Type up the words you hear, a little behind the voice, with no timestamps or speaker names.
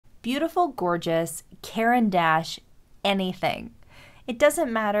beautiful, gorgeous Caran dash anything. It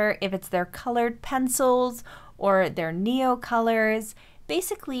doesn't matter if it's their colored pencils or their Neocolors.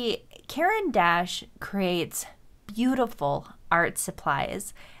 Basically, Caran dash creates beautiful art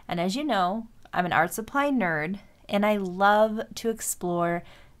supplies. And as you know, I'm an art supply nerd and I love to explore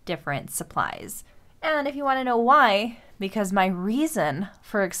different supplies. And if you want to know why, because my reason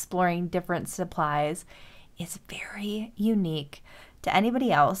for exploring different supplies is very unique to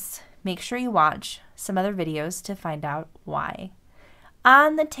anybody else, make sure you watch some other videos to find out why.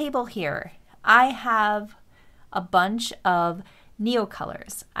 On the table here, I have a bunch of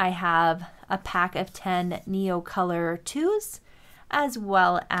Neocolors. I have a pack of 10 Neocolor IIs, as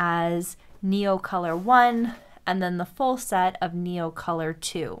well as Neocolor I, and then the full set of Neocolor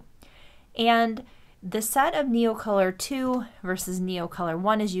II. And the set of Neocolor II versus Neocolor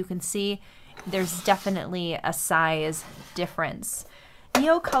I, as you can see, there's definitely a size difference.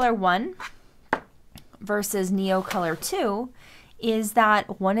 Neocolor I versus Neocolor II is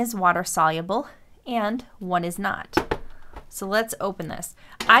that one is water soluble and one is not. So let's open this.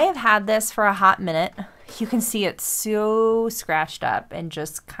 I have had this for a hot minute. You can see it's so scratched up and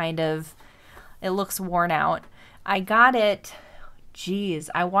just kind of, it looks worn out. I got it, geez,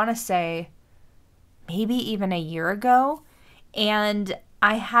 I want to say maybe even a year ago, and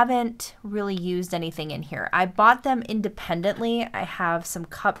I haven't really used anything in here. I bought them independently. I have some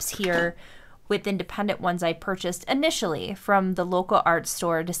cups here with independent ones I purchased initially from the local art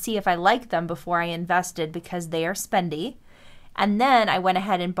store to see if I liked them before I invested because they are spendy. And then I went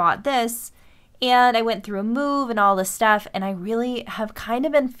ahead and bought this, and I went through a move and all this stuff, and I really have kind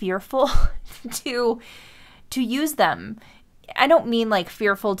of been fearful to use them. I don't mean like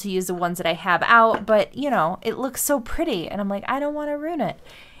fearful to use the ones that I have out, but you know, it looks so pretty and I'm like, I don't want to ruin it.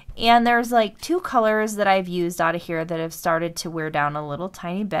 And there's like two colors that I've used out of here that have started to wear down a little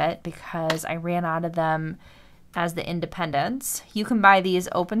tiny bit because I ran out of them as the independents. You can buy these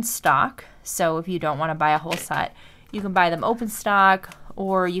open stock. So if you don't want to buy a whole set, you can buy them open stock,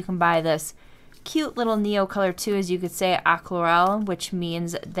 or you can buy this cute little Neocolor II, as you could say, aquarelle, which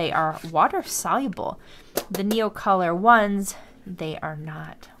means they are water soluble. The Neocolor ones, they are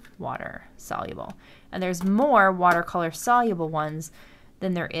not water soluble. And there's more watercolor soluble ones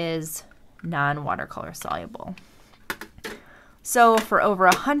than there is non-watercolor soluble. So for over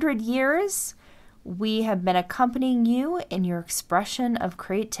 100 years, we have been accompanying you in your expression of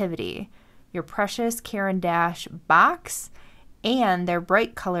creativity. Your precious Caran dash box and their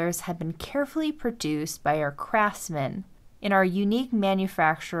bright colors have been carefully produced by our craftsmen in our unique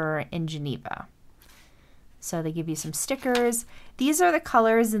manufacturer in Geneva. So they give you some stickers. These are the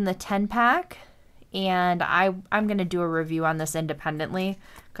colors in the 10 pack, and I'm going to do a review on this independently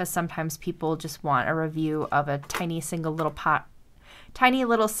because sometimes people just want a review of a tiny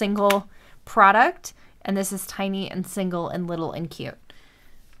little single product, and this is tiny and single and little and cute.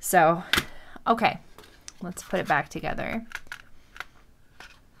 So, okay, let's put it back together.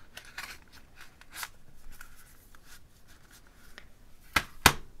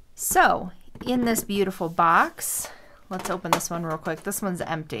 So, in this beautiful box, let's open this one real quick. This one's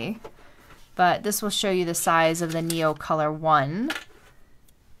empty, but this will show you the size of the Neocolor I.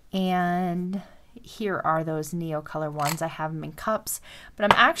 And here are those Neocolor ones. I have them in cups, but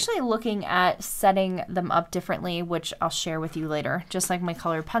I'm actually looking at setting them up differently, which I'll share with you later, just like my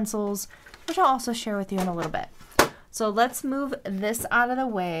colored pencils, which I'll also share with you in a little bit. So let's move this out of the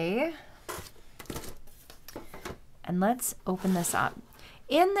way and let's open this up.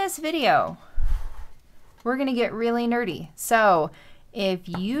 In this video, we're going to get really nerdy. So if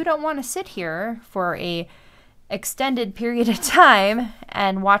you don't want to sit here for a extended period of time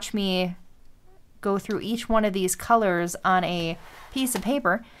and watch me go through each one of these colors on a piece of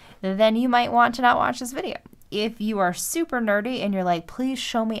paper, then you might want to not watch this video. If you are super nerdy and you're like, please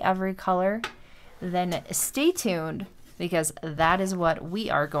show me every color, then stay tuned because that is what we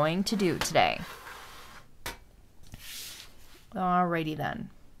are going to do today. Alrighty then.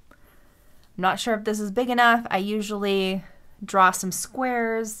 I'm not sure if this is big enough. I usually draw some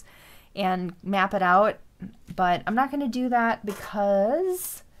squares and map it out, but I'm not going to do that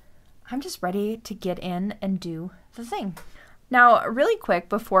because I'm just ready to get in and do the thing. Now, really quick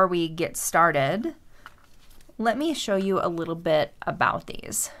before we get started, let me show you a little bit about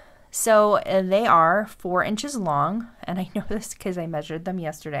these. So they are 4 inches long, and I know this because I measured them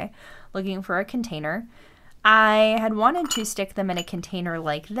yesterday looking for a container. I had wanted to stick them in a container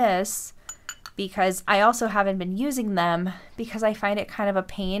like this because I also haven't been using them because I find it kind of a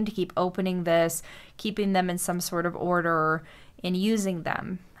pain to keep opening this, keeping them in some sort of order, and using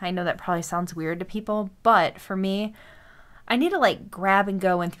them. I know that probably sounds weird to people, but for me, I need to like grab and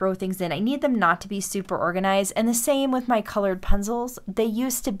go and throw things in. I need them not to be super organized. And the same with my colored pencils. They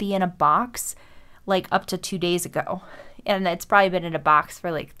used to be in a box like up to 2 days ago. And it's probably been in a box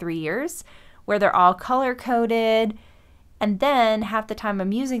for like 3 years where they're all color coded. And then half the time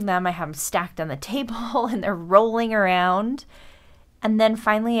I'm using them, I have them stacked on the table and they're rolling around. And then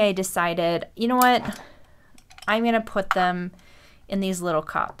finally I decided, you know what? I'm going to put them in these little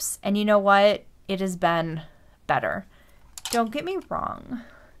cups. And you know what? It has been better. Don't get me wrong.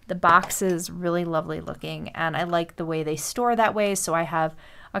 The box is really lovely looking and I like the way they store that way. So I have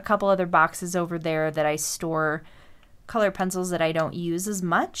a couple other boxes over there that I store color pencils that I don't use as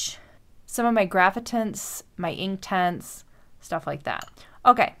much. Some of my graphitints, my Inktense, stuff like that.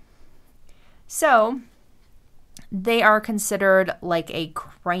 Okay, so they are considered like a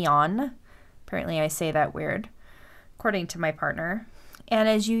crayon. Apparently I say that weird, according to my partner. And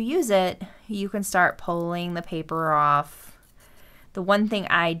as you use it, you can start pulling the paper off. The one thing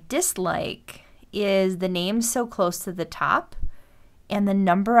I dislike is the name's so close to the top and the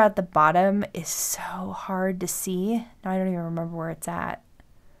number at the bottom is so hard to see. Now I don't even remember where it's at.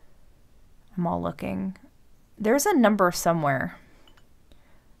 I'm all looking. There's a number somewhere.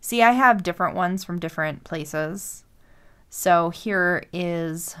 See, I have different ones from different places. So here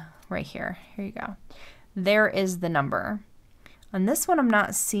is, right here. Here you go. There is the number. On this one, I'm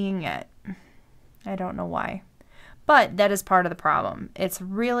not seeing it. I don't know why. But that is part of the problem. It's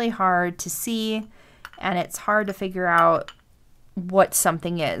really hard to see and it's hard to figure out what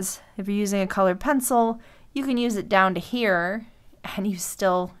something is. If you're using a colored pencil, you can use it down to here and you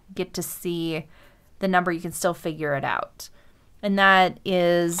still get to see the number. You can still figure it out. And that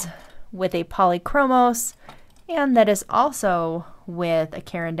is with a polychromos and that is also with a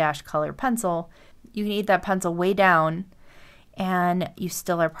Caran d'Ache colored pencil. You can eat that pencil way down and you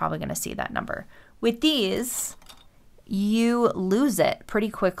still are probably going to see that number. With these, you lose it pretty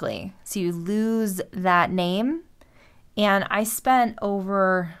quickly. So you lose that name. And I spent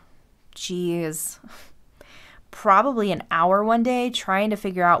over, probably an hour one day trying to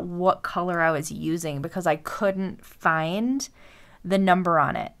figure out what color I was using because I couldn't find the number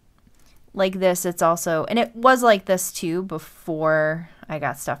on it. Like this, it's also, and it was like this too before I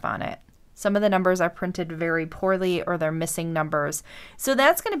got stuff on it. Some of the numbers are printed very poorly or they're missing numbers. So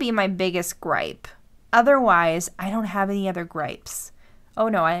that's going to be my biggest gripe. Otherwise, I don't have any other gripes. Oh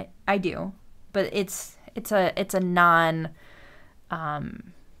no, I do. But it's a non,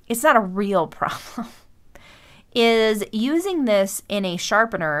 it's not a real problem. Is using this in a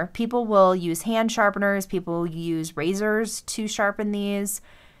sharpener. People will use hand sharpeners. People use razors to sharpen these.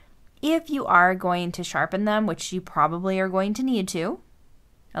 If you are going to sharpen them, which you probably are going to need to,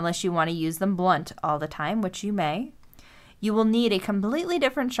 unless you want to use them blunt all the time, which you may, you will need a completely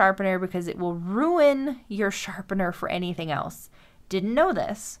different sharpener because it will ruin your sharpener for anything else. Didn't know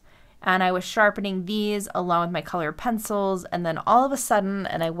this. And I was sharpening these along with my colored pencils, and then all of a sudden,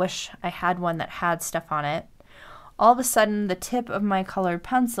 and I wish I had one that had stuff on it, all of a sudden the tip of my colored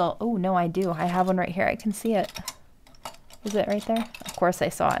pencil, oh no I do, I have one right here, I can see it. Is it right there? Of course I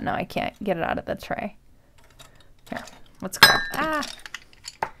saw it, now I can't get it out of the tray. Here, let's go.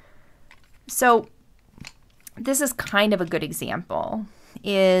 So this is kind of a good example,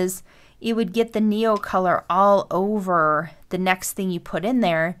 is you would get the Neocolor all over the next thing you put in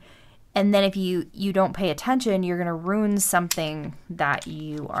there, and then if you don't pay attention, you're going to ruin something that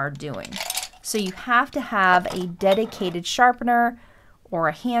you are doing. So you have to have a dedicated sharpener or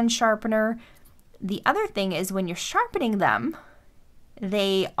a hand sharpener. The other thing is when you're sharpening them,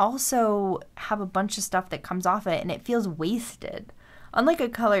 they also have a bunch of stuff that comes off it and it feels wasted. Unlike a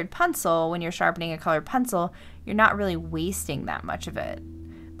colored pencil, when you're sharpening a colored pencil, you're not really wasting that much of it.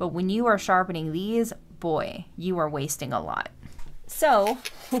 But when you are sharpening these, boy, you are wasting a lot. So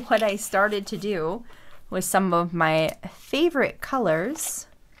what I started to do with some of my favorite colors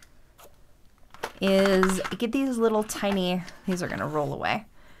is get these little tiny, these are gonna roll away,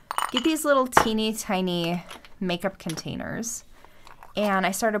 get these little teeny tiny makeup containers, and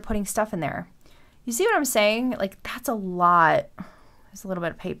I started putting stuff in there. You see what I'm saying? Like, that's a lot. There's a little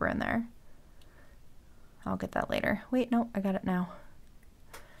bit of paper in there. I'll get that later. Wait, no, I got it now.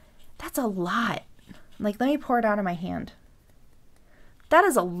 That's a lot. Like, let me pour it out of my hand. That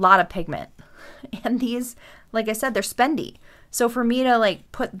is a lot of pigment. And these, like I said, they're spendy. So for me to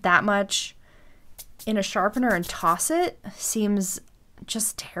like put that much in a sharpener and toss it seems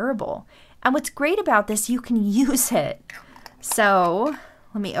just terrible. And what's great about this, you can use it. So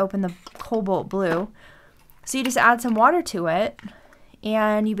let me open the cobalt blue. So you just add some water to it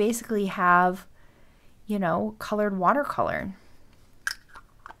and you basically have, you know, colored watercolor.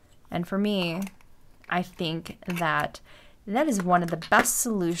 And for me, I think that That is one of the best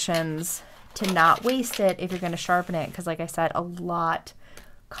solutions to not waste it if you're going to sharpen it, because like I said, a lot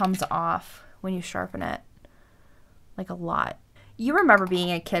comes off when you sharpen it. Like a lot. You remember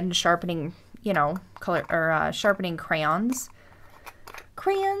being a kid and sharpening, you know, sharpening crayons.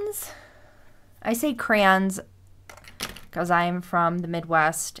 Crayons? I say crayons because I'm from the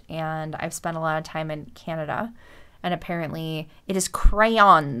Midwest and I've spent a lot of time in Canada, and apparently it is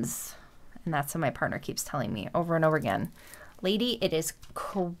crayons. And that's what my partner keeps telling me over and over again. Lady, it is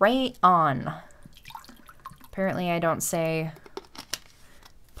crayon. Apparently I don't say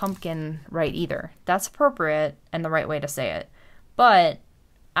pumpkin right either. That's appropriate and the right way to say it. But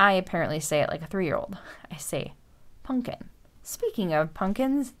I apparently say it like a 3-year-old. I say pumpkin. Speaking of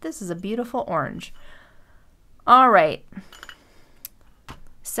pumpkins, this is a beautiful orange. All right.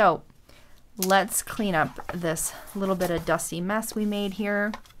 So let's clean up this little bit of dusty mess we made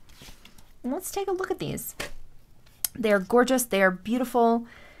here. And let's take a look at these. They're gorgeous. They are beautiful.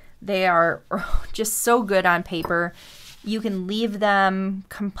 They are just so good on paper. You can leave them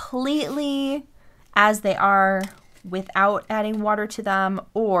completely as they are without adding water to them,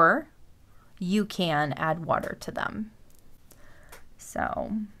 or you can add water to them.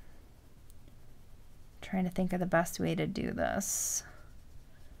 So, trying to think of the best way to do this.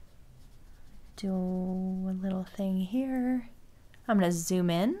 Do a little thing here. I'm going to zoom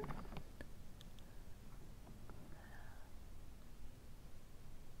in.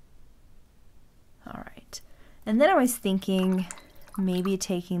 All right. And then I was thinking maybe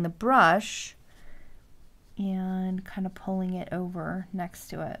taking the brush and kind of pulling it over next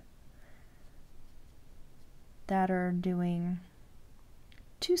to it. That are doing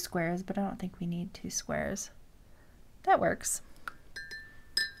 2 squares, but I don't think we need 2 squares. That works.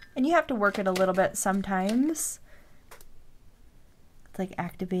 And you have to work it a little bit sometimes. It's like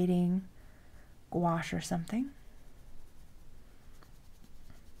activating gouache or something.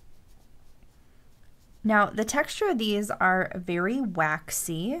 Now, the texture of these are very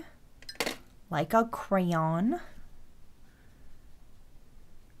waxy, like a crayon.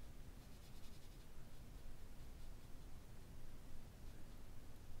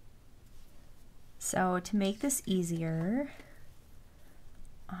 So to make this easier,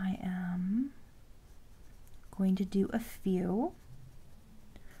 I am going to do a few.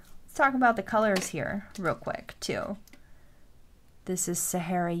 Let's talk about the colors here real quick too. This is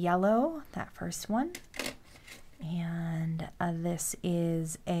Sahara Yellow, that first one. And this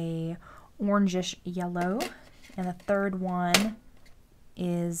is a orangish yellow. And the third one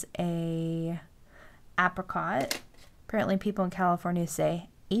is a apricot. Apparently people in California say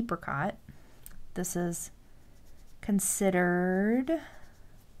apricot. This is considered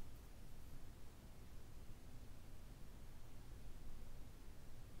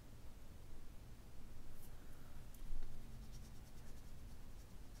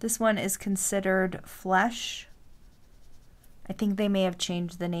flesh. I think they may have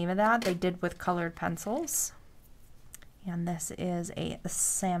changed the name of that. They did with colored pencils. And this is a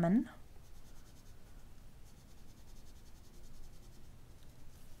salmon.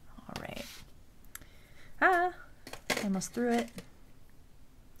 All right. I almost threw it.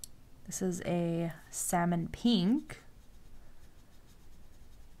 This is a salmon pink.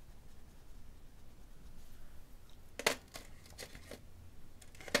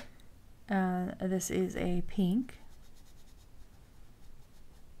 This is a pink.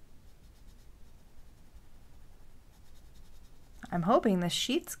 I'm hoping the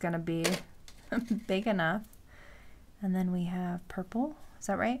sheet's gonna be big enough. And then we have purple. Is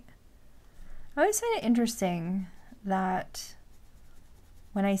that right? I always find it interesting that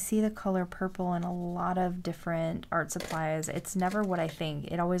when I see the color purple in a lot of different art supplies, it's never what I think.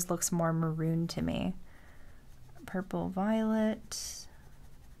 It always looks more maroon to me. Purple, violet.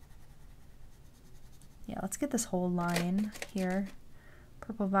 Yeah, let's get this whole line here.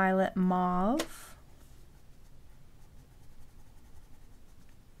 Purple, violet, mauve.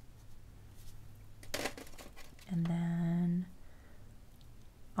 And then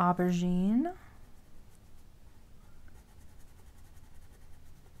aubergine.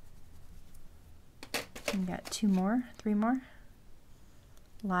 We got 3 more.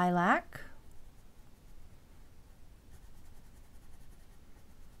 Lilac.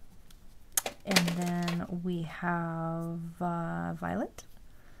 And then we have violet.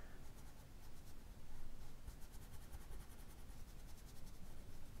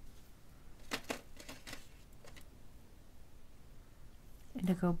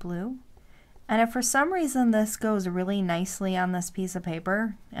 Indigo blue. And if for some reason this goes really nicely on this piece of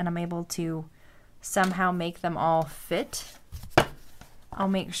paper and I'm able to somehow make them all fit, I'll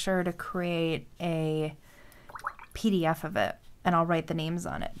make sure to create a PDF of it, and I'll write the names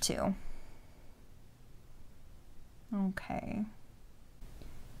on it too. Okay.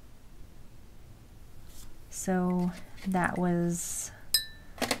 So that was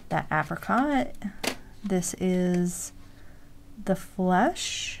that apricot. This is the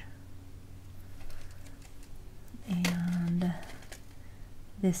flesh. And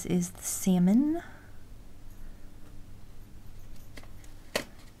this is the salmon.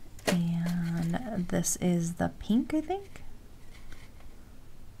 And this is the pink, I think.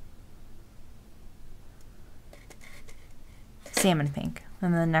 Salmon pink.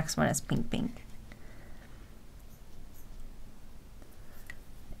 And the next one is pink pink.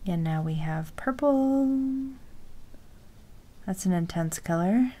 And now we have purple. That's an intense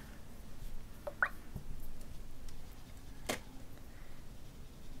color.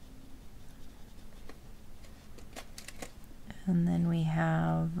 And then we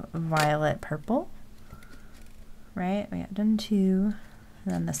have violet purple, right? We got done 2,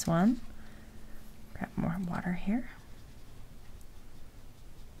 and then this one. Grab more water here.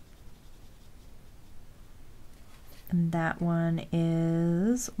 And that one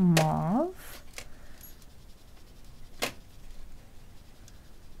is mauve.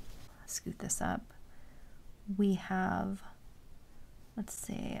 Scoot this up. We have, let's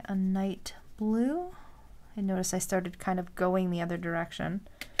see, a night blue. I noticed I started kind of going the other direction,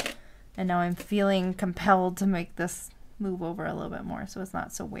 and now I'm feeling compelled to make this move over a little bit more so it's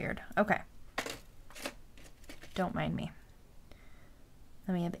not so weird. Okay. Don't mind me.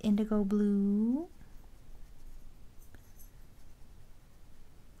 Then we have indigo blue.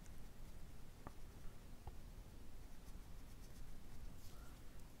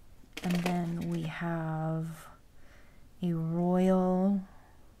 And then we have a royal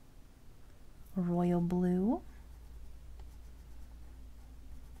blue.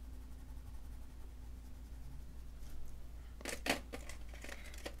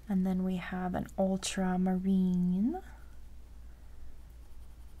 And then we have an ultramarine.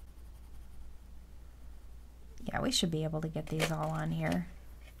 Yeah, we should be able to get these all on here.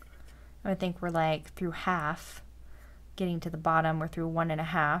 I think we're like through half. Getting to the bottom, we're through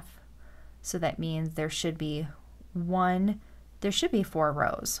 1.5. So that means there should be 4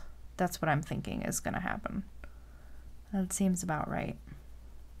 rows. That's what I'm thinking is going to happen. That seems about right.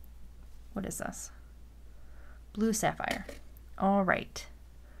 What is this? Blue sapphire. All right.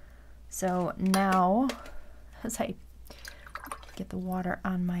 So now, as I get the water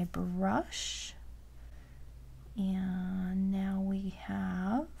on my brush, and now we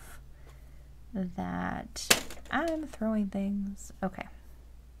have that. I'm throwing things. Okay.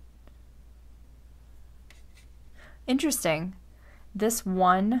 Interesting. This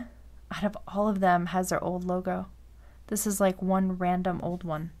one out of all of them has their old logo. This is like one random old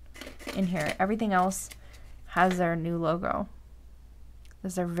one in here. Everything else has their new logo.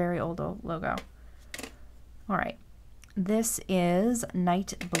 This is their very old logo. All right. This is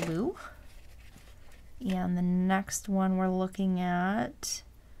night blue. And the next one we're looking at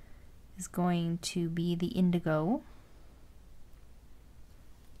is going to be the indigo.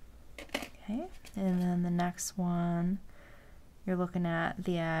 Okay. And then the next one, you're looking at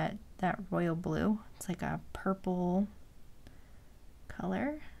that royal blue. It's like a purple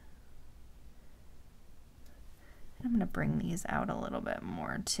color. I'm going to bring these out a little bit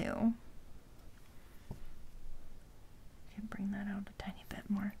more too. I can bring that out a tiny bit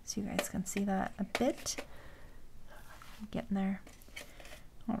more so you guys can see that a bit. Getting there.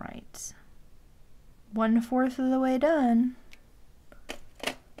 All right. 1/4 of the way done.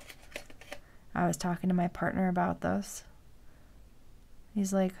 I was talking to my partner about this.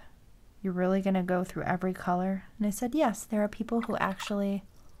 He's like, "You're really going to go through every color?" And I said, yes, there are people who actually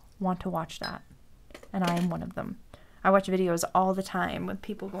want to watch that. And I am one of them. I watch videos all the time with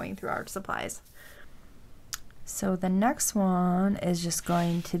people going through art supplies. So the next one is just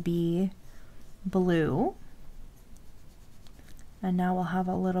going to be blue. And now we'll have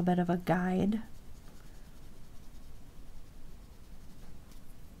a little bit of a guide.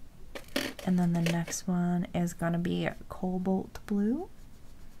 And then the next one is going to be cobalt blue.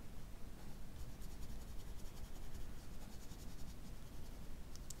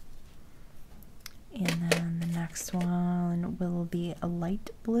 And then the next one will be a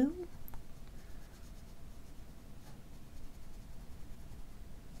light blue.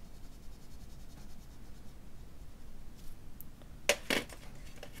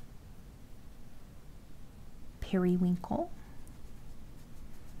 Periwinkle.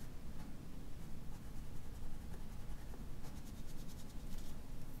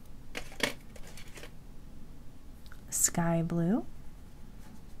 Sky blue.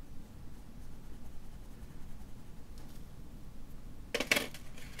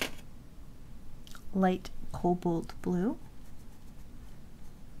 light cobalt blue.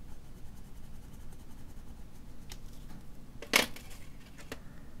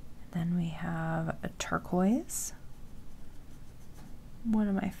 Then we have a turquoise, one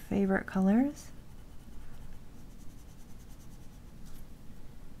of my favorite colors.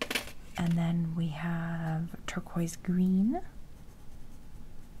 And then we have turquoise green.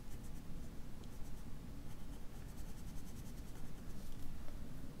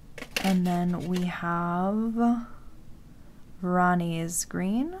 And then we have Ronnie's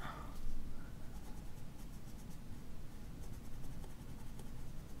green.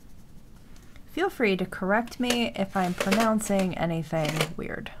 Feel free to correct me if I'm pronouncing anything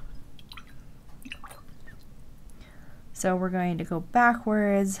weird. So we're going to go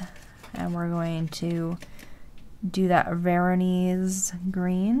backwards and we're going to do that Veronese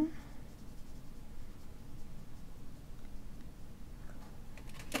green.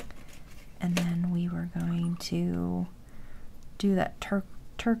 And then we were going to do that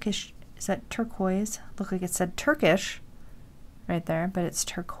Turkish, is that turquoise? Looked like it said Turkish right there, but it's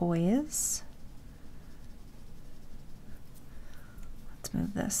turquoise. Let's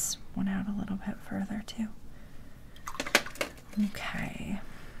move this one out a little bit further too. Okay,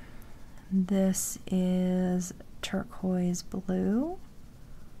 this is turquoise blue.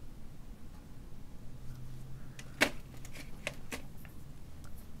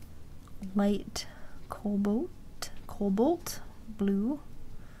 Light cobalt blue.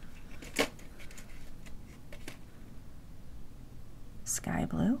 Sky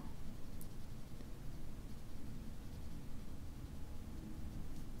blue.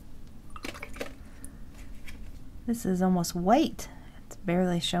 This is almost white. It's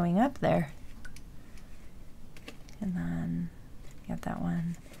barely showing up there. And then get that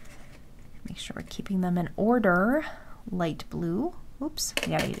one. Make sure we're keeping them in order. Light blue. Oops, we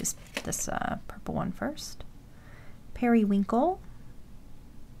gotta use this purple one first. Periwinkle.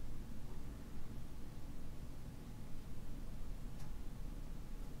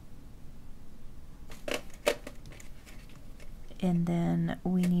 And then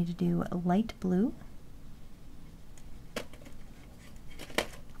we need to do a light blue.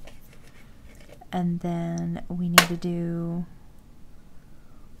 And then we need to do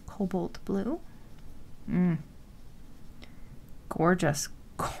cobalt blue. Gorgeous,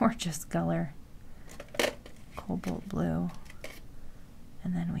 gorgeous color. Cobalt blue.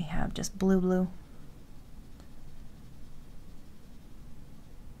 And then we have just blue.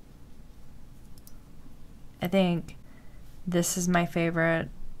 I think this is my favorite,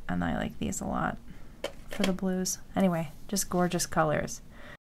 and I like these a lot for the blues. Anyway, just gorgeous colors.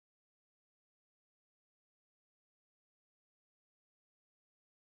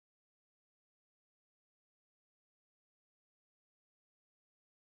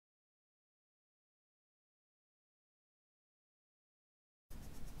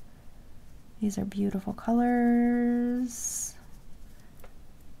 These are beautiful colors.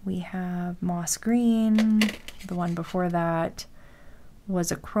 We have moss green. The one before that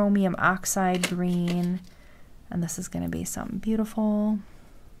was a chromium oxide green. And this is going to be something beautiful.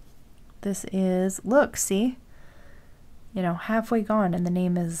 This is, look, see? You know, halfway gone and the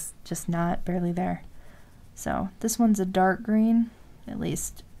name is just not barely there. So this one's a dark green. At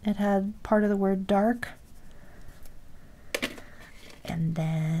least it had part of the word dark. And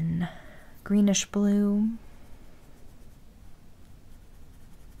then greenish blue.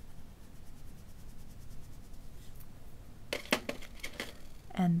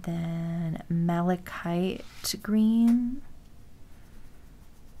 And then malachite green.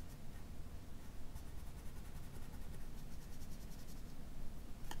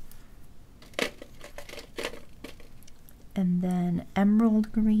 And then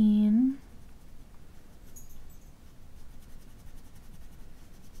emerald green.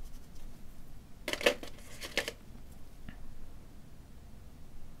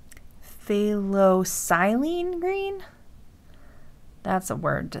 Phalocylene green? That's a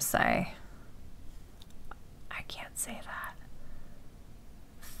word to say. I can't say that.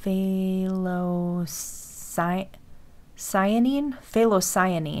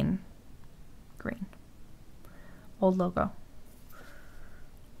 Phalocyanine green. Old logo.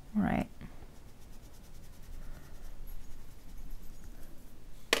 All right.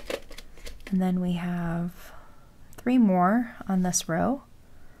 And then we have 3 more on this row.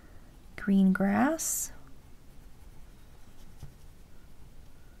 Green grass.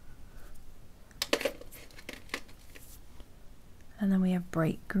 And then we have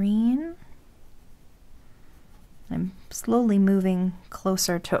bright green. I'm slowly moving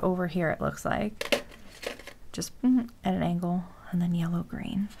closer to over here, it looks like. Just at an angle. And then yellow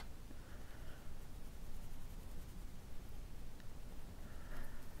green.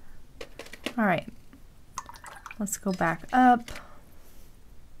 All right, let's go back up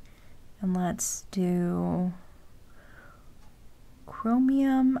and let's do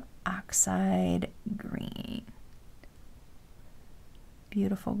chromium oxide green.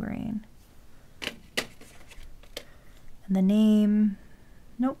 Beautiful green. And the name,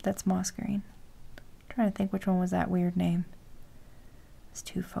 nope, that's moss green. I'm trying to think which one was that weird name. It's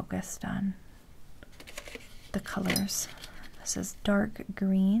too focused on the colors. This is dark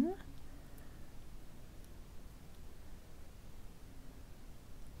green.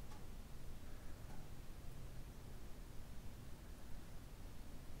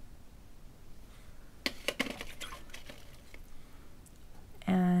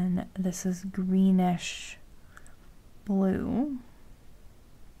 And this is greenish blue.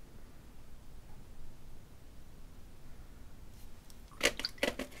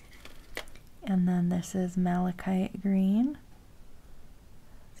 And then this is malachite green.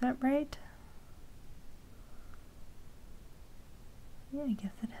 Is that right? Yeah, I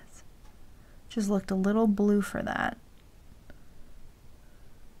guess it is. Just looked a little blue for that.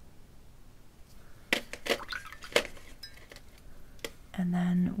 And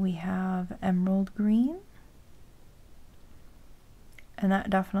then we have emerald green. And that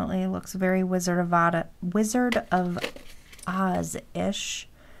definitely looks very Wizard of Oz-ish.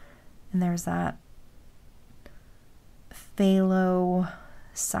 And there's that phthalo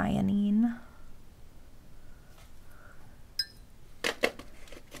cyanine.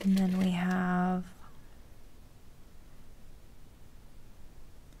 And then we have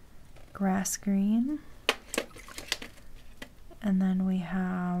grass green. And then we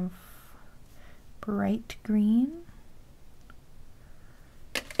have bright green.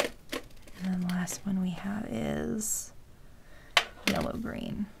 And then the last one we have is yellow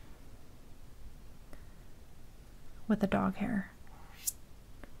green with a dog hair.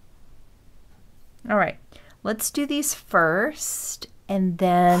 All right, let's do these first and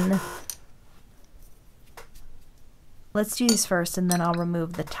then I'll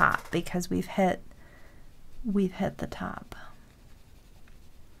remove the top because we've hit the top.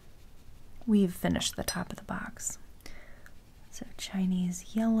 We've finished the top of the box. So Chinese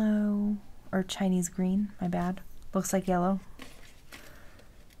yellow, or Chinese green, my bad. Looks like yellow.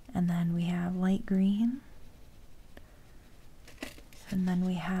 And then we have light green. And then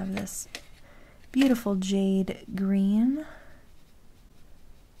we have this beautiful jade green.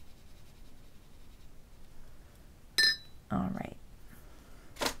 All right.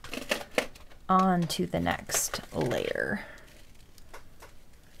 On to the next layer.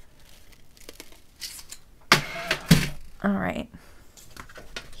 All right,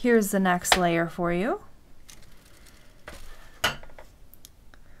 here's the next layer for you.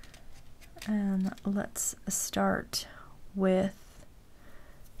 And let's start with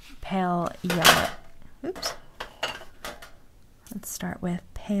pale yellow. Oops. Let's start with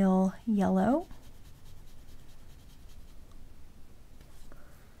pale yellow.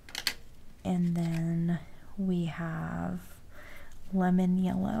 And then we have lemon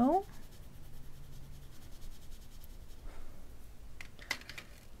yellow.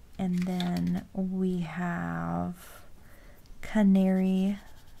 And then we have canary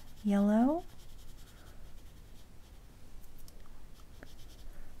yellow.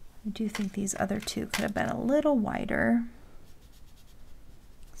 I do think these other two could have been a little wider,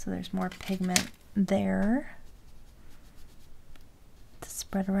 so there's more pigment there to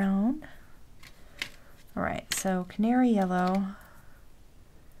spread around. All right, so canary yellow,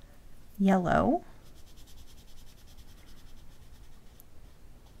 yellow,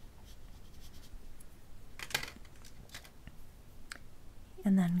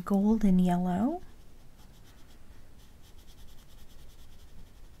 and then golden yellow,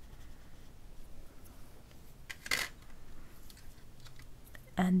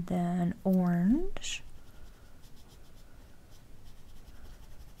 and then orange,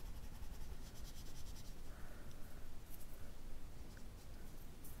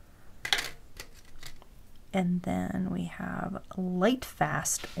 and then we have light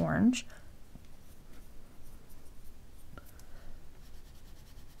fast orange,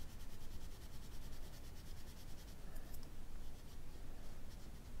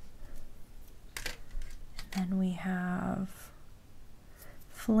 and then we have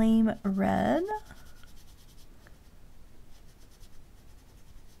flame red,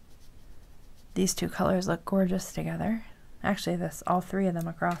 these two colors look gorgeous together. Actually, all three of them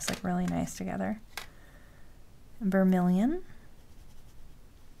across look really nice together. Vermilion,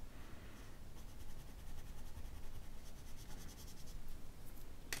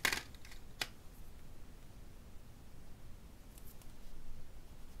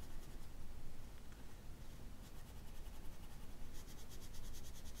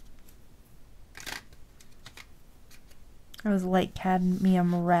 It was light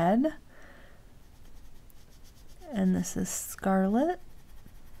cadmium red. And this is scarlet.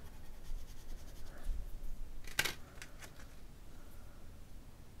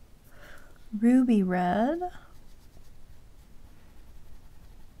 Ruby red.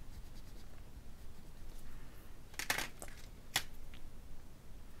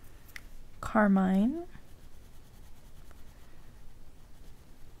 Carmine.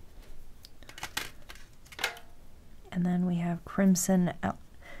 And then we have crimson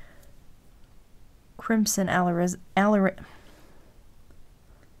alizarin.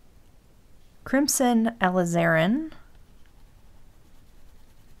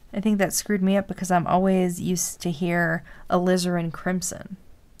 I think that screwed me up because I'm always used to hear alizarin crimson.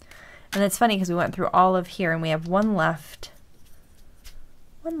 And it's funny because we went through all of here and we have one left.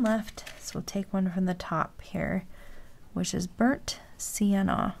 One left, so we'll take one from the top here, which is burnt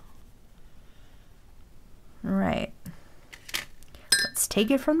sienna. Right. Let's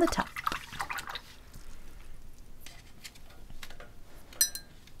take it from the top.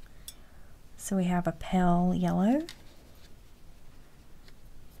 So we have a pale yellow.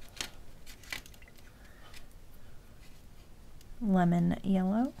 Lemon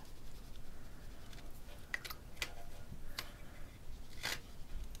yellow. I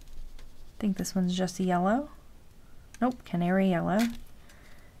think this one's just a yellow. Nope, canary yellow.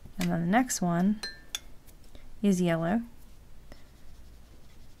 And then the next one is yellow.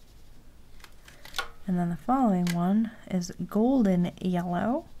 And then the following one is golden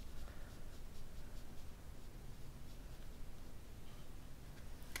yellow.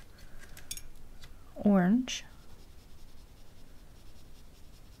 Orange.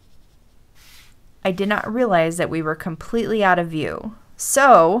 I did not realize that we were completely out of view.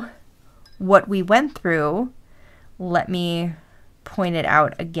 So what we went through, let me point it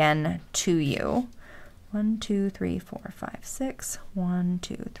out again to you. 1, 2, 3, 4, 5, 6. 1,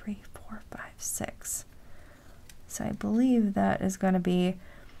 2, 3, 4, 5, 6. So I believe that is going to be,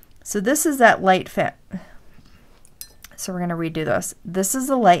 so this is that light fit. So we're going to redo this. This is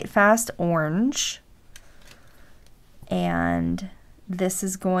the light fast orange. And this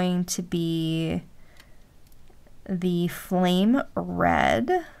is going to be the flame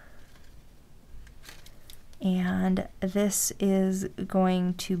red. And this is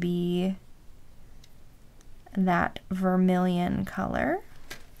going to be that vermilion color.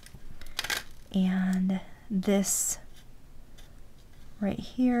 And this right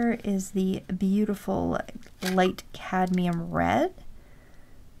here is the beautiful light cadmium red.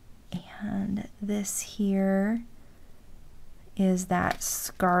 And this here is that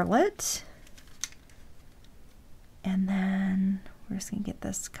scarlet. And then we're just going to get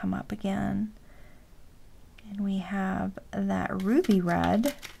this to come up again. And we have that ruby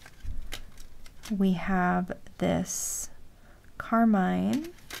red. We have this carmine.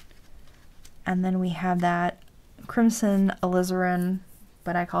 And then we have that crimson alizarin,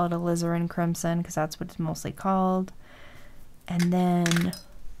 but I call it alizarin crimson because that's what it's mostly called. And then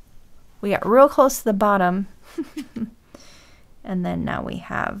we got real close to the bottom. And then now we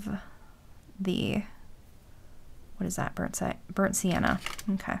have the, what is that, burnt sienna.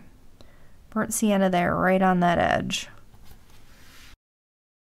 Okay. Burnt sienna there, right on that edge.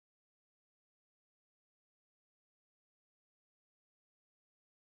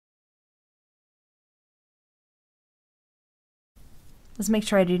 Let's make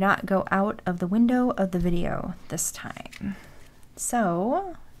sure I do not go out of the window of the video this time.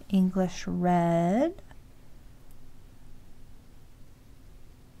 So, English red.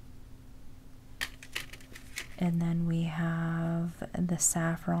 And then we have the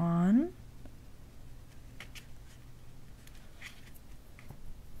saffron.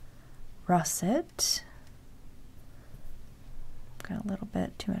 Russet. Got a little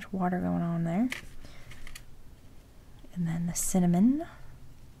bit too much water going on there. And then the cinnamon.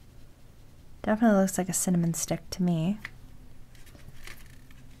 Definitely looks like a cinnamon stick to me.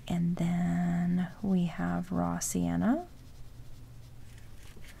 And then we have raw sienna.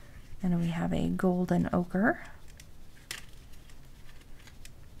 And we have a golden ochre.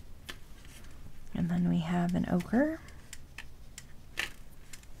 And then we have an ochre.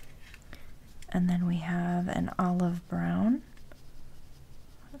 And then we have an olive brown.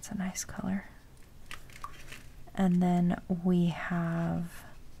 That's a nice color. And then we have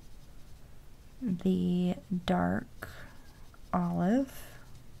the dark olive.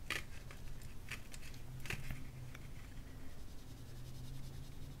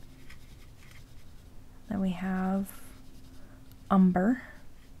 Then we have umber.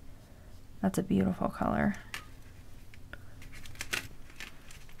 That's a beautiful color.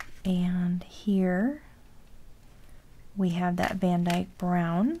 And here we have that Van Dyke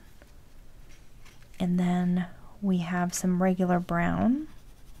brown, and then we have some regular brown.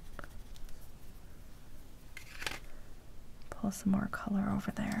 Pull some more color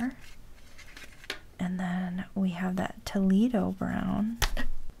over there. And then we have that Toledo brown.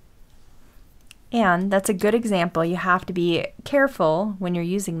 And that's a good example. You have to be careful when you're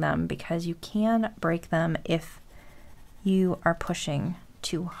using them because you can break them if you are pushing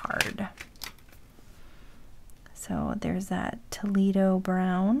too hard. So there's that Toledo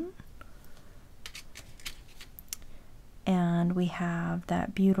brown. And we have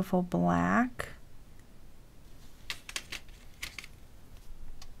that beautiful black.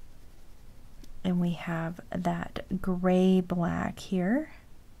 And we have that gray black here.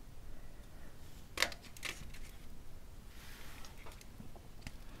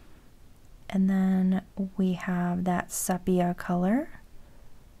 And then we have that sepia color.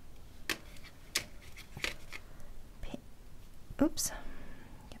 Oops,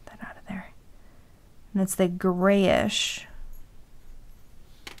 get that out of there. And it's the grayish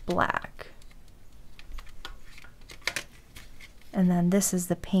black. And then this is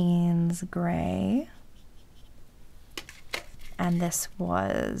the Payne's gray. And this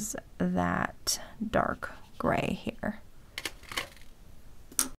was that dark gray here.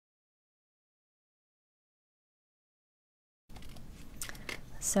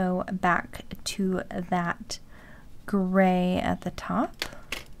 So back to that gray at the top.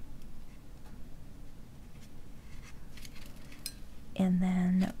 And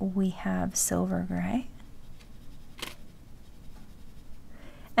then we have silver gray.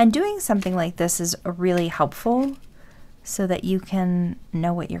 And doing something like this is really helpful so that you can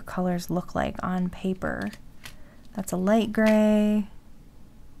know what your colors look like on paper. That's a light gray,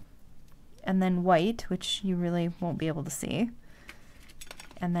 and then white, which you really won't be able to see.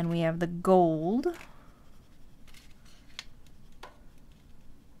 And then we have the gold.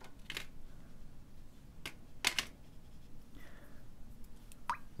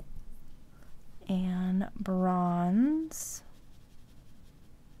 And bronze.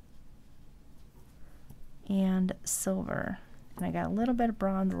 And silver. And I got a little bit of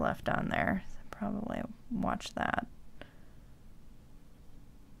bronze left on there, so probably watch that.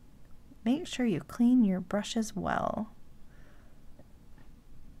 Make sure you clean your brushes well.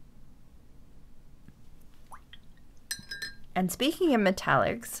 And speaking of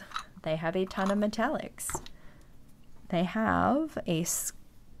metallics, they have a ton of metallics. They have a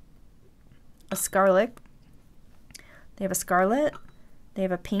scarlet, they have a scarlet, they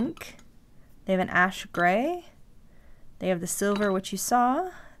have a pink, they have an ash gray, they have the silver, which you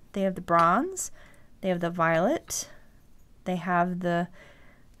saw, they have the bronze, they have the violet, they have the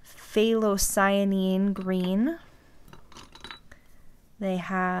phthalocyanine green, they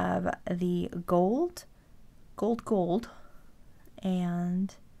have the gold,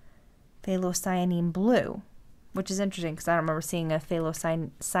 and phthalocyanine blue, which is interesting because I don't remember seeing a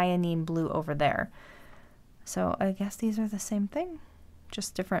phthalocyanine blue over there. So I guess these are the same thing,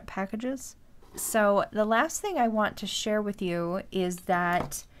 just different packages. So the last thing I want to share with you is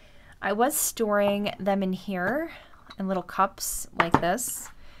that I was storing them in here in little cups like this,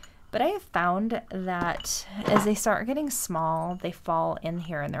 but I have found that as they start getting small, they fall in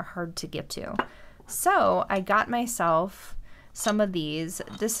here and they're hard to get to. So I got myself some of these.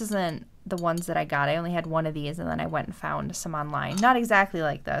 This isn't the ones that I got. I only had one of these and then I went and found some online. Not exactly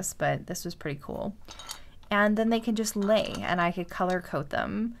like this, but this was pretty cool. And then they can just lay and I could color code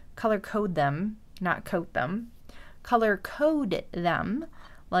them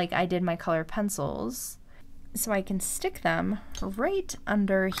like I did my color pencils. So I can stick them right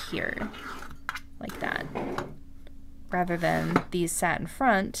under here like that, rather than these sat in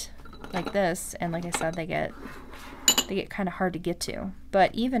front like this. And like I said, they get kind of hard to get to.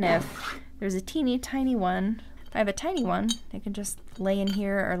 But even if there's a teeny tiny one, if I have a tiny one, it can just lay in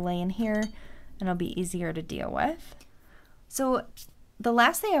here or lay in here and it'll be easier to deal with. So the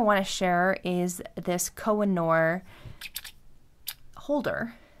last thing I want to share is this Koh-i-Noor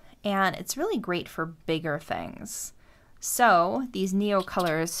holder, and it's really great for bigger things. So these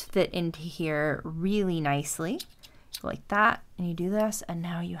Neocolors fit into here really nicely, like that, and you do this, and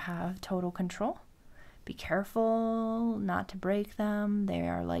now you have total control. Be careful not to break them. They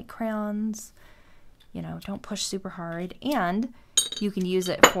are like crayons. You know, don't push super hard. And you can use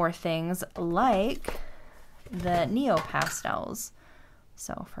it for things like the Neo pastels.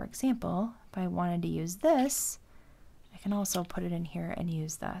 So for example, if I wanted to use this, I can also put it in here and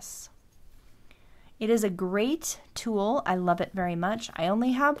use this. It is a great tool. I love it very much. I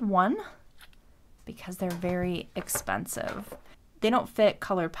only have one because they're very expensive. They don't fit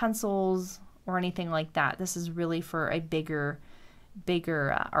colored pencils or anything like that. This is really for a bigger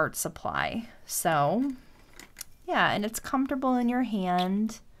art supply. So yeah, and it's comfortable in your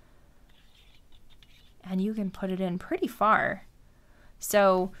hand, and you can put it in pretty far.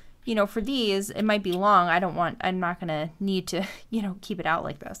 So, you know, for these, it might be long. I'm not gonna need to, you know, keep it out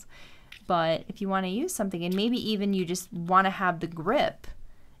like this. But if you want to use something, and maybe even you just want to have the grip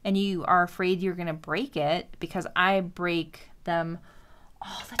and you are afraid you're gonna break it, because I break them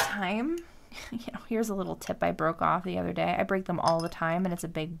all the time. You know, here's a little tip I broke off the other day. I break them all the time, and it's a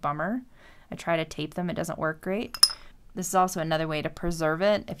big bummer. I try to tape them, it doesn't work great. This is also another way to preserve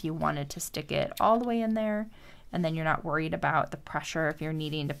it if you wanted to stick it all the way in there, and then you're not worried about the pressure if you're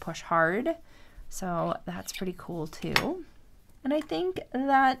needing to push hard. So that's pretty cool too. And I think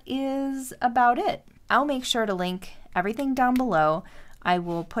that is about it. I'll make sure to link everything down below. I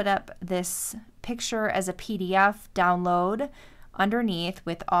will put up this picture as a PDF download underneath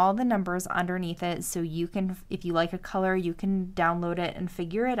with all the numbers underneath it, so you can, if you like a color, you can download it and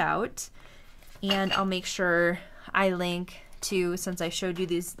figure it out. And I'll make sure I link to, since I showed you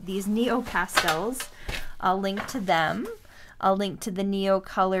these Neo pastels, I'll link to them. I'll link to the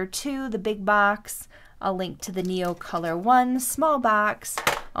Neocolor II, the big box. I'll link to the Neocolor I, small box.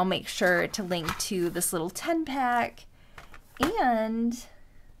 I'll make sure to link to this little 10-pack, and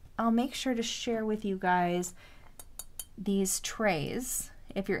I'll make sure to share with you guys these trays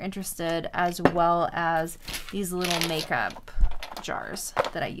if you're interested, as well as these little makeup jars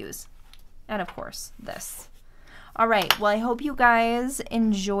that I use, and of course this. All right, well, I hope you guys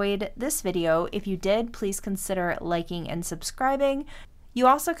enjoyed this video. If you did, please consider liking and subscribing. You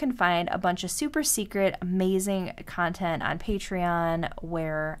also can find a bunch of super secret, amazing content on Patreon,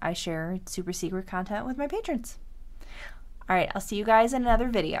 where I share super secret content with my patrons. All right, I'll see you guys in another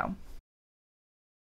video.